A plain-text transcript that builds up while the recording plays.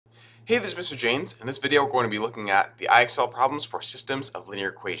Hey, this is Mr. Janes. In this video, we're going to be looking at the IXL problems for systems of linear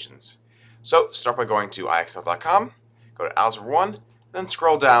equations. So, start by going to IXL.com, go to Algebra 1, then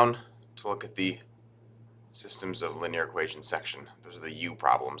scroll down to look at the systems of linear equations section. Those are the U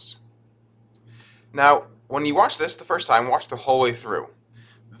problems. Now, when you watch this the first time, watch the whole way through.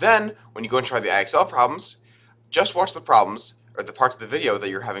 Then, when you go and try the IXL problems, just watch the problems or the parts of the video that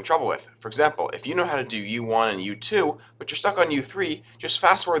you're having trouble with. For example, if you know how to do U1 and U2, but you're stuck on U3, just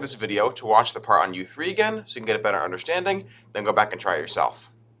fast forward this video to watch the part on U3 again so you can get a better understanding, then go back and try it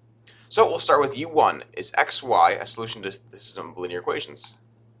yourself. So we'll start with U1. Is XY a solution to the system of linear equations?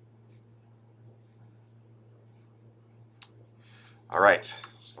 Alright,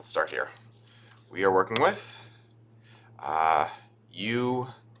 so let's start here. We are working with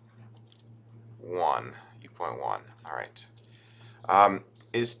U1, U.1. Alright.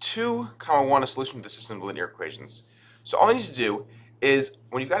 Is 2, 1 a solution to the system of linear equations? So all we need to do is,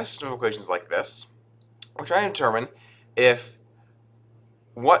 when you've got a system of equations like this, we're trying to determine if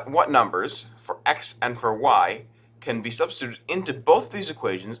what numbers for x and for y can be substituted into both of these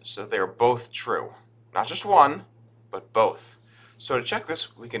equations so that they are both true. Not just one, but both. So to check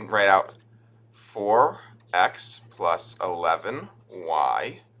this, we can write out 4x plus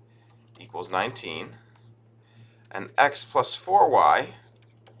 11y equals 19, and x plus 4y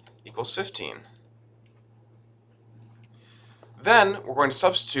equals 15. Then we're going to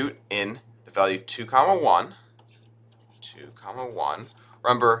substitute in the value 2, 1.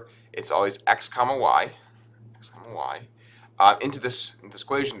 Remember, it's always x, y, into this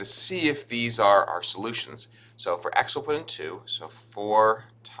equation to see if these are our solutions. So for x, we'll put in 2, so 4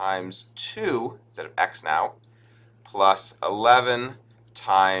 times 2, instead of x now, plus 11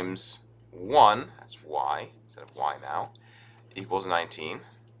 times 1, that's y, instead of y now, equals 19.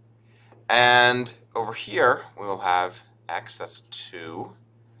 And over here, we will have x, that's 2,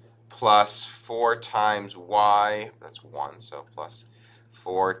 plus 4 times y, that's 1, so plus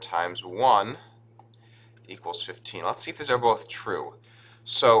 4 times 1 equals 15. Let's see if these are both true.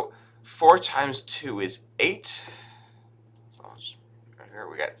 So 4 times 2 is 8. So I'll just, right here,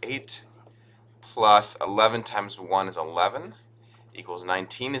 we got 8 plus 11 times 1 is 11 equals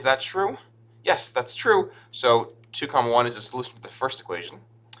 19. Is that true? Yes, that's true. So 2, 1 is a solution to the first equation.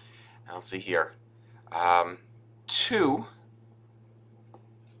 Now let's see here. 2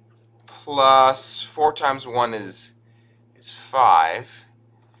 plus 4 times 1 is 5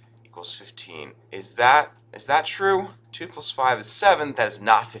 equals 15. Is that true? 2 plus 5 is 7. That is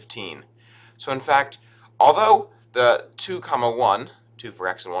not 15. So in fact, although the 2, 1, 2 for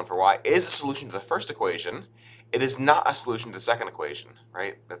x and 1 for y, is a solution to the first equation, it is not a solution to the second equation,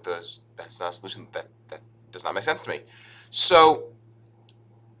 right? That's not a solution. That does not make sense to me. So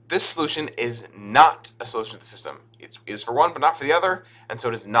this solution is not a solution to the system. It is for one, but not for the other, and so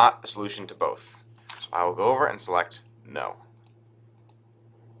it is not a solution to both. So I will go over and select no.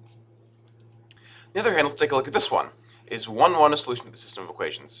 On the other hand, let's take a look at this one. Is 1, 1 a solution to the system of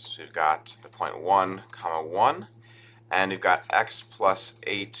equations? So we've got the point 1, 1, and we've got x plus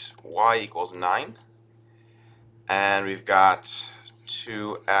 8y equals 9, and we've got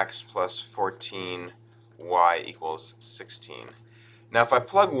 2x plus 14y equals 16. Now if I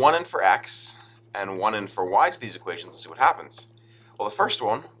plug 1 in for x and 1 in for y to these equations, let's see what happens. Well, the first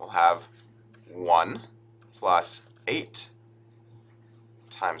one will have 1 plus 8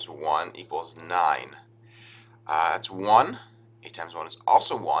 times 1 equals 9. That's 1. 8 times 1 is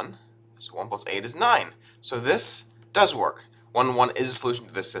also 1. So 1 plus 8 is 9. So this does work. 1, 1 is a solution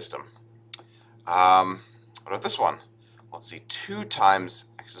to this system. What about this one? Let's see. 2 times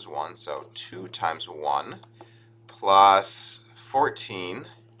x is 1, so 2 times 1 plus 14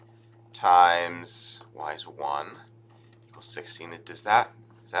 times y is 1 equals 16. Is that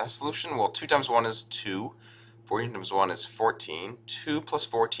a solution? Well, 2 times 1 is 2. 14 times 1 is 14. 2 plus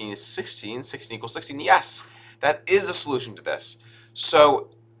 14 is 16. 16 equals 16. Yes, that is a solution to this. So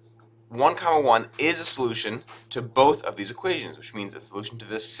 1, 1 is a solution to both of these equations, which means it's a solution to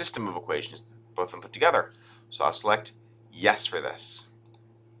this system of equations, both of them put together. So I'll select yes for this.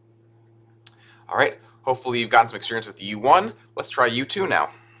 All right. Hopefully you've gotten some experience with U1. Let's try U2 now.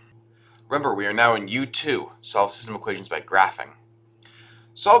 Remember, we are now in U2, solve system equations by graphing.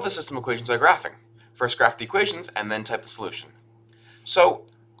 Solve the system equations by graphing. First graph the equations and then type the solution. So,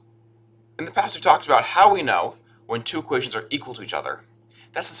 in the past we've talked about how we know when two equations are equal to each other.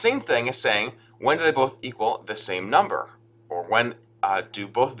 That's the same thing as saying when do they both equal the same number, or when do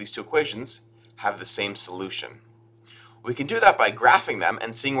both of these two equations have the same solution. We can do that by graphing them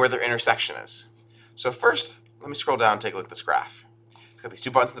and seeing where their intersection is. So first, let me scroll down and take a look at this graph. It's got these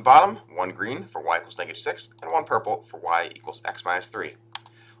two buttons at the bottom, one green for y equals -6, and one purple for y equals x minus 3.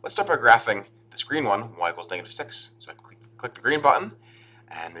 Let's start by graphing this green one, y equals -6. So I click the green button,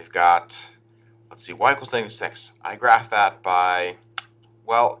 and we've got, let's see, y equals -6. I graph that by,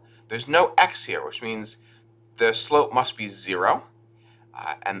 well, there's no x here, which means the slope must be 0.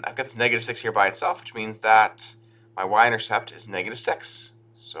 And I've got this -6 here by itself, which means that my y-intercept is -6.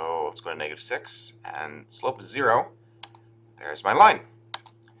 So let's go to -6, and slope is 0. There's my line.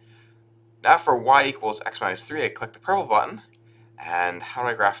 Now for y equals x minus 3, I click the purple button, and how do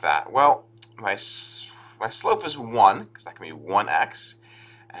I graph that? Well, my slope is 1, because that can be 1x,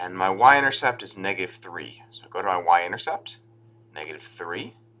 and my y-intercept is -3. So I go to my y-intercept,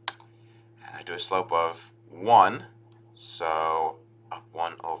 -3, and I do a slope of 1, so up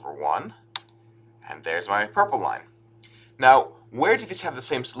 1 over 1, and there's my purple line. Now, where do these have the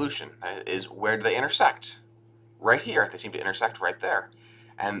same solution? That is, where do they intersect? Right here. They seem to intersect right there.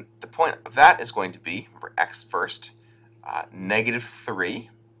 And the point of that is going to be, remember x first, -3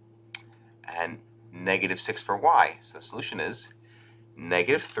 and -6 for y. So the solution is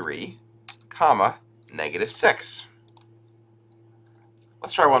 -3, comma, -6.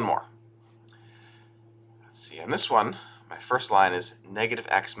 Let's try one more. Let's see, on this one, my first line is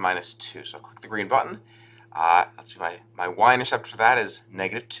 -x minus 2. So I'll click the green button. Let's see, my y-intercept for that is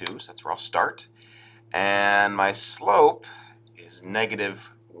 -2, so that's where I'll start. And my slope is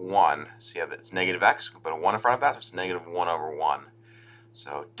 -1. See how it's -x? We can put a 1 in front of that, so it's -1 over 1.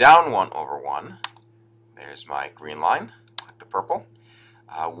 So down 1 over 1. There's my green line. Click the purple.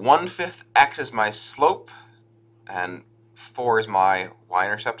 1/5 x is my slope, and 4 is my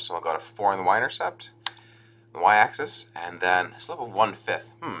y-intercept, so I'll go to 4 on the y-intercept, the y-axis, and then slope of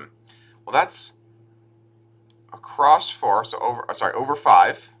 1/5. Well, that's across 4, so over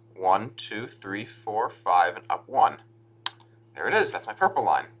 5. 1, 2, 3, 4, 5, and up 1. There it is. That's my purple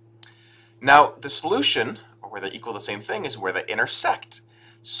line. Now, the solution, or where they equal the same thing, is where they intersect.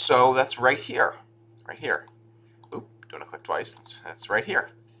 So that's right here. Right here. Oop, don't want to click twice. That's right here.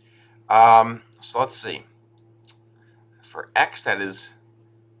 So let's see. For x, that is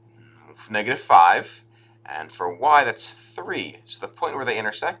 -5. And for y, that's 3. So the point where they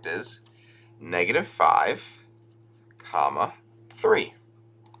intersect is -5, comma, 3.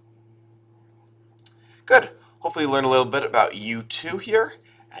 Good. Hopefully you learned a little bit about U2 here,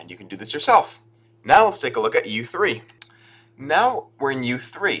 and you can do this yourself. Now let's take a look at U3. Now we're in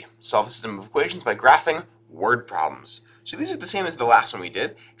U3. Solve a system of equations by graphing word problems. So these are the same as the last one we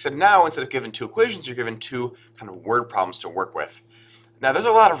did, except now instead of given 2 equations, you're given 2 kind of word problems to work with. Now there's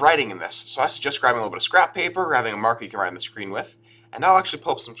a lot of writing in this, so I suggest grabbing a little bit of scrap paper, grabbing a marker you can write on the screen with, and I'll actually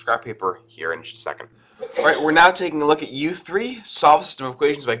pull up some scrap paper here in just a second. Alright, we're now taking a look at U3, solve a system of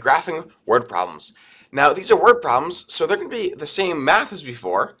equations by graphing word problems. Now these are word problems, so they're going to be the same math as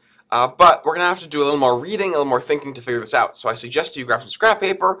before, but we're going to have to do a little more reading, a little more thinking to figure this out. So I suggest you grab some scrap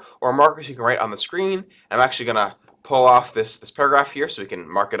paper or markers you can write on the screen. I'm actually going to pull off this paragraph here so we can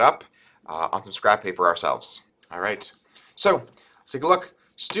mark it up on some scrap paper ourselves. Alright, so let's take a look.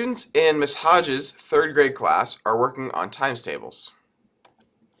 Students in Miss Hodges' 3rd grade class are working on times tables.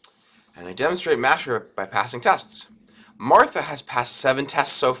 And they demonstrate mastery by passing tests. Martha has passed 7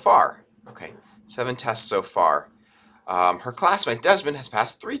 tests so far. Okay, 7 tests so far. Her classmate Desmond has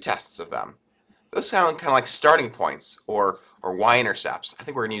passed 3 tests of them. Those sound kind of like starting points or y-intercepts. I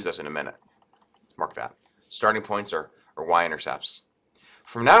think we're going to use those in a minute. Let's mark that. Starting points or y-intercepts.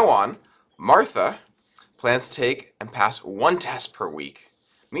 From now on, Martha plans to take and pass 1 test per week.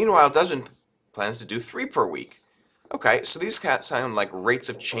 Meanwhile, Desmond plans to do 3 per week. Okay, so these sound like rates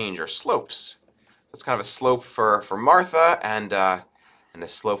of change or slopes. That's kind of a slope for Martha and a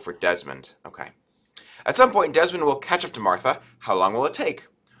slope for Desmond. Okay. At some point, Desmond will catch up to Martha. How long will it take?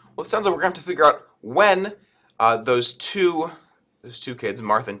 Well, it sounds like we're going to have to figure out when those two kids,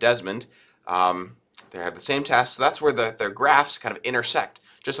 Martha and Desmond, they have the same test. So that's where their graphs kind of intersect,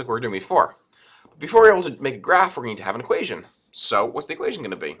 just like we were doing before. But before we're able to make a graph, we're going to have an equation. So what's the equation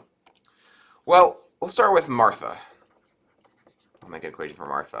going to be? Well, we'll start with Martha. I'll make an equation for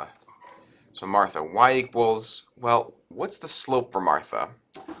Martha. So Martha, y equals, well, what's the slope for Martha?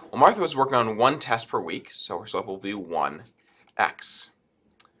 Well, Martha was working on 1 test per week, so her slope will be 1x.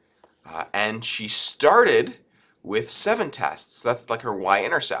 And she started with 7 tests. So that's like her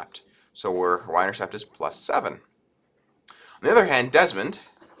y-intercept. So her y-intercept is +7. On the other hand, Desmond,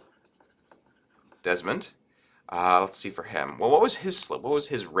 let's see for him. Well, what was his slope? What was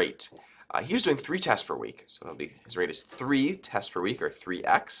his rate? He was doing 3 tests per week. So that'll be, his rate is 3 tests per week, or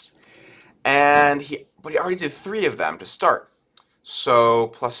 3x. And but he already did 3 of them to start. So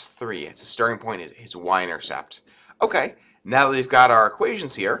 +3. It's a starting point, his y-intercept. Okay, now that we've got our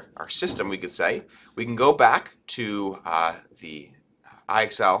equations here, our system we could say, we can go back to the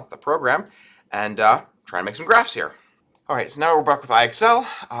IXL, the program, and try and make some graphs here. Alright, so now we're back with IXL.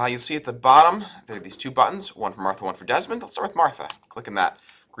 You'll see at the bottom, there are these two buttons, one for Martha, one for Desmond. Let's start with Martha. Clicking that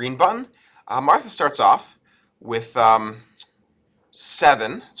green button. Martha starts off with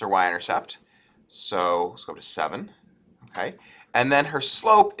 7, that's her y-intercept. So let's go to 7, okay? And then her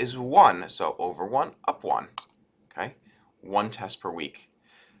slope is 1, so over 1, up 1, okay? 1 test per week.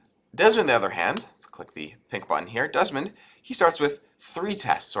 Desmond, on the other hand, let's click the pink button here. Desmond, he starts with 3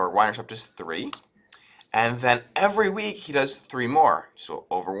 tests, so our y-intercept is 3. And then every week he does 3 more. So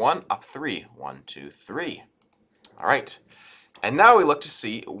over 1, up 3. 1, 2, 3. All right. And now we look to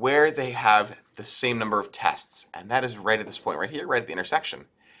see where they have the same number of tests. And that is right at this point right here, right at the intersection.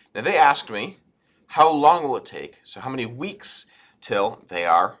 Now they asked me, how long will it take? So how many weeks till they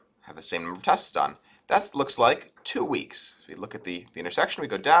have the same number of tests done? That looks like 2 weeks. So we look at the intersection, we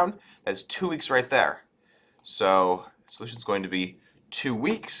go down, that's 2 weeks right there. So the solution is going to be 2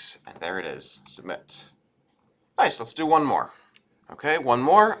 weeks, and there it is. Submit. Nice, let's do one more. Okay, one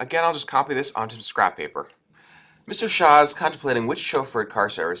more. Again, I'll just copy this onto some scrap paper. Mr. Shah is contemplating which chauffeured car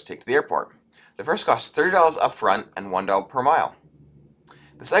service to take to the airport. The first costs $30 up front and $1 per mile.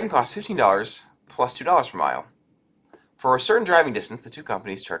 The second costs $15 plus $2 per mile. For a certain driving distance, the two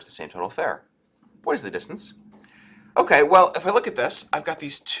companies charge the same total fare. What is the distance? Okay, well, if I look at this, I've got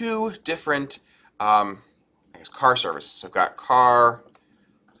these two different car services. So I've got car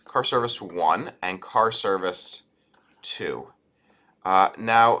service 1 and car service 2.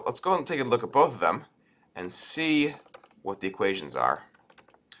 Now, let's go and take a look at both of them and see what the equations are.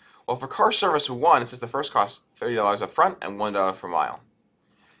 Well, for car service 1, it says the first costs $30 up front and $1 per mile.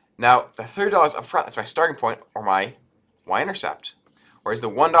 Now, the $30 up front, that's my starting point, or my y-intercept. Whereas the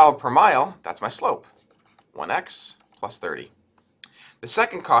 $1 per mile, that's my slope. 1x plus 30. The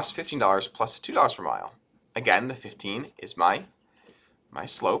second costs $15 plus $2 per mile. Again, the 15 is my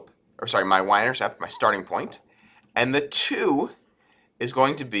slope, or sorry, my y-intercept, my starting point. And the 2 is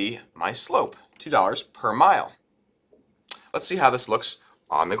going to be my slope, $2 per mile. Let's see how this looks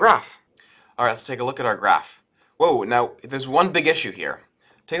on the graph. All right, let's take a look at our graph. Whoa, now there's one big issue here.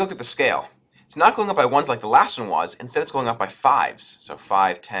 Take a look at the scale. It's not going up by 1s like the last one was. Instead, it's going up by 5s. So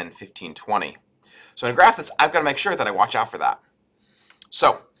 5, 10, 15, 20. So in a graph this, I've got to make sure that I watch out for that.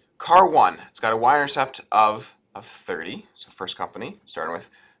 So car 1, it's got a y-intercept of 30. So first company, starting with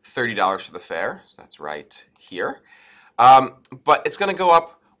 $30 for the fare. So that's right here. But it's going to go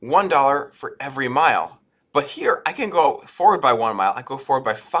up $1 for every mile. But here, I can go forward by 1 mile. I go forward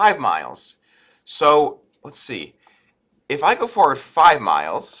by 5 miles. So let's see. If I go forward 5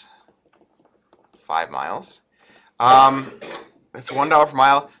 miles, that's $1 per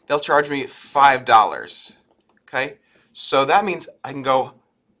mile, they'll charge me $5. Okay? So that means I can go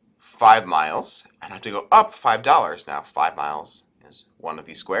 5 miles, and I have to go up $5. Now, 5 miles is one of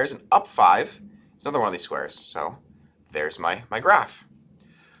these squares, and up 5 is another one of these squares. So there's my graph.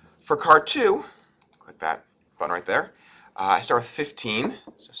 For car 2, click that button right there. I start with 15,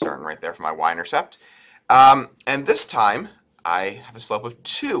 so starting right there for my y-intercept. And this time, I have a slope of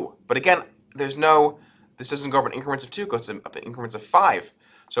 2. But again, this doesn't go up in increments of 2, it goes up in increments of 5.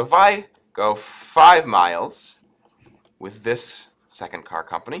 So if I go 5 miles with this second car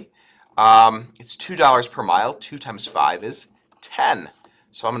company, it's $2 per mile. 2 times 5 is 10.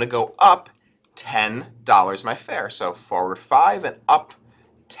 So I'm going to go up $10 my fare. So forward 5 and up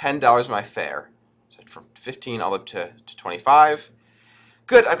 $10 my fare. So from 15 all up to 25.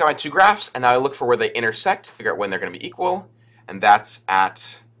 Good, I've got my two graphs, and now I look for where they intersect, figure out when they're going to be equal, and that's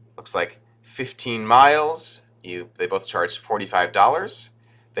at, looks like 15 miles. They both charge $45.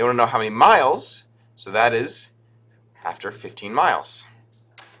 They want to know how many miles, so that is after 15 miles,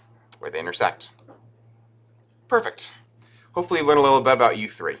 where they intersect. Perfect. Hopefully you learned a little bit about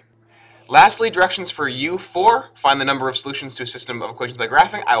U3. Lastly, directions for U4, find the number of solutions to a system of equations by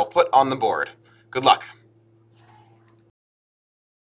graphing, I will put on the board. Good luck.